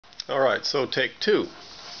Alright, so take two.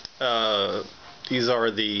 These are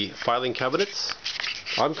the filing cabinets.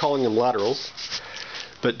 I'm calling them laterals.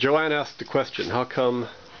 But Joanne asked the question, how come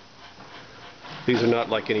these are not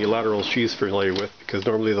like any laterals she's familiar with? Because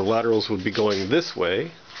normally the laterals would be going this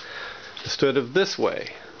way instead of this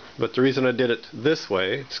way. But the reason I did it this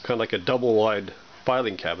way, it's kind of like a double wide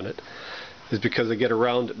filing cabinet, is because I get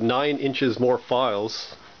around 9 inches more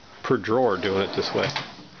files per drawer doing it this way.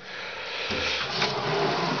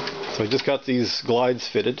 So I just got these glides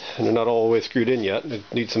fitted, and they're not all the way screwed in yet. It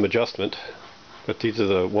needs some adjustment, but these are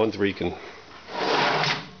the ones where you can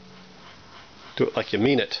do it like you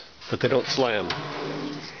mean it, but they don't slam.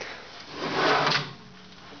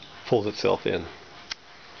 Pulls itself in.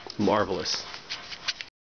 Marvelous.